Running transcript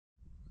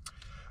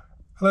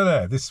Hello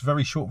there, this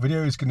very short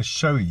video is going to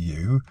show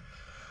you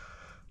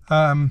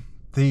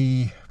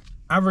the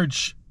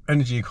average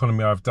energy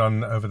economy I've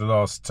done over the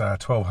last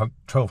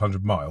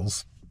 1200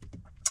 miles,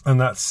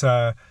 and that's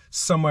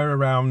somewhere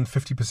around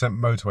 50%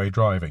 motorway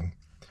driving.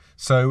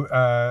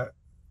 So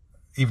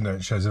even though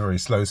it shows a very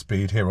slow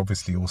speed here,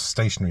 obviously you're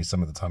stationary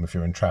some of the time if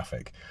you're in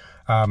traffic.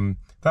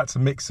 That's a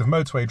mix of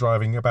motorway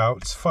driving,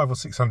 about 500 or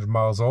 600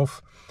 miles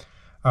off.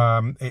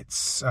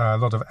 It's a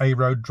lot of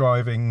A-road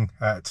driving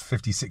at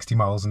 50-60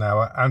 miles an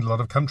hour, and a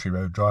lot of country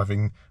road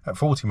driving at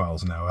 40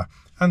 miles an hour,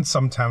 and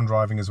some town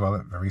driving as well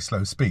at very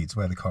slow speeds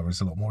where the car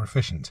is a lot more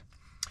efficient.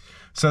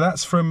 So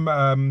that's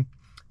from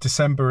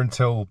December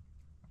until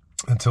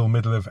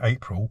middle of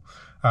April.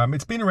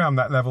 It's been around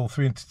that level,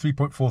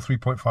 3.4,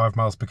 3.5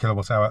 miles per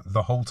kilowatt hour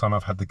the whole time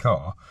I've had the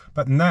car.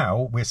 But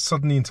now we're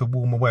suddenly into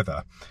warmer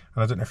weather.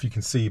 And I don't know if you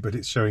can see, but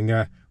it's showing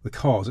the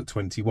car's at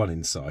 21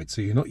 inside.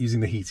 So you're not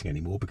using the heating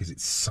anymore because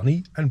it's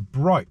sunny and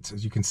bright,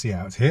 as you can see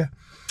out here.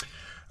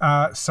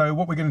 So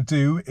what we're going to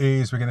do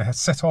is we're going to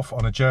set off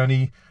on a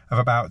journey of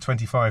about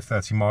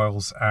 25-30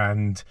 miles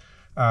and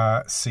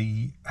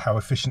see how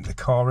efficient the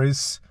car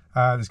is.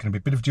 There's going to be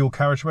a bit of dual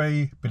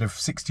carriageway, a bit of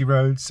 60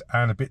 roads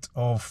and a bit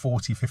of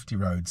 40-50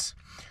 roads.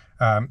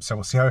 So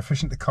we'll see how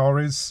efficient the car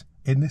is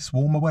in this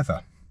warmer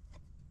weather.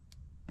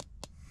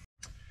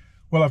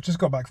 Well, I've just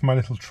got back from my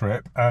little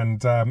trip,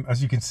 and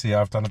as you can see,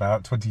 I've done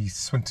about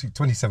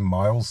 27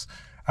 miles,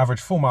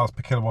 average 4 miles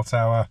per kilowatt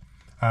hour,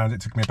 and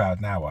it took me about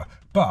an hour.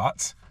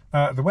 But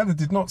the weather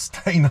did not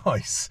stay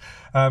nice.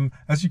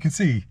 As you can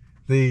see,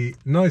 the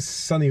nice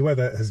sunny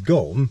weather has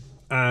gone,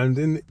 and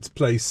in its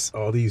place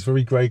are these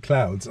very grey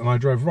clouds, and I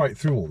drove right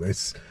through all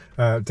this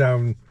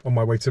down on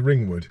my way to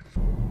Ringwood.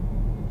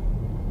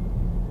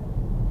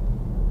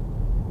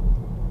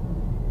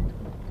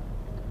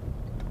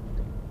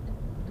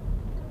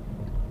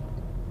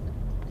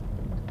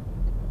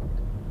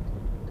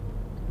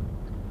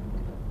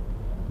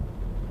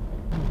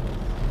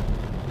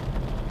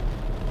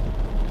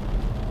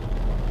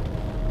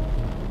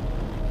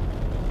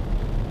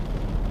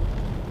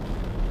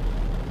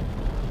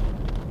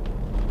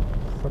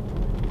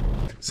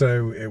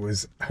 So it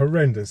was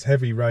horrendous,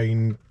 heavy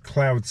rain,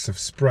 clouds of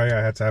spray. I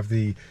had to have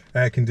the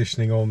air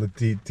conditioning on, the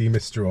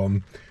demister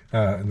on,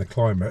 and the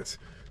climate.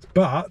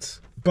 But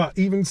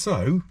even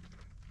so,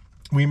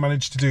 we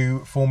managed to do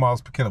 4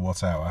 miles per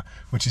kilowatt hour,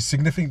 which is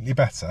significantly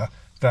better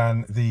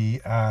than the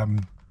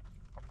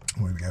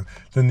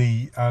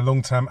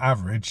long-term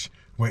average,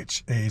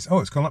 which is, oh,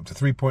 it's gone up to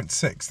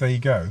 3.6. There you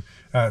go.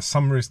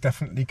 Summer is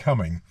definitely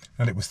coming,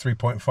 and it was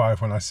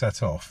 3.5 when I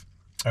set off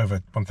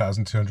over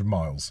 1,200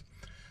 miles.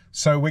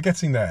 So we're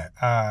getting there.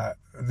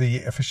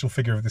 The official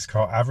figure of this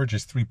car average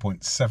is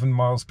 3.7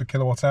 miles per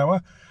kilowatt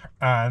hour,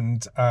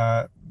 and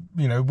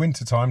you know,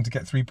 winter time to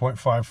get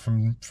 3.5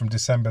 from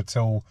December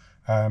till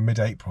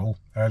mid-April,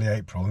 early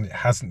April, and it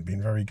hasn't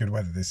been very good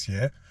weather this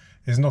year,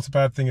 is not a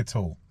bad thing at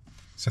all.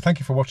 So thank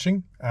you for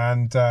watching,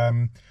 and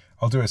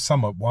I'll do a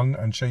summer one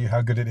and show you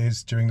how good it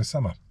is during the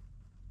summer.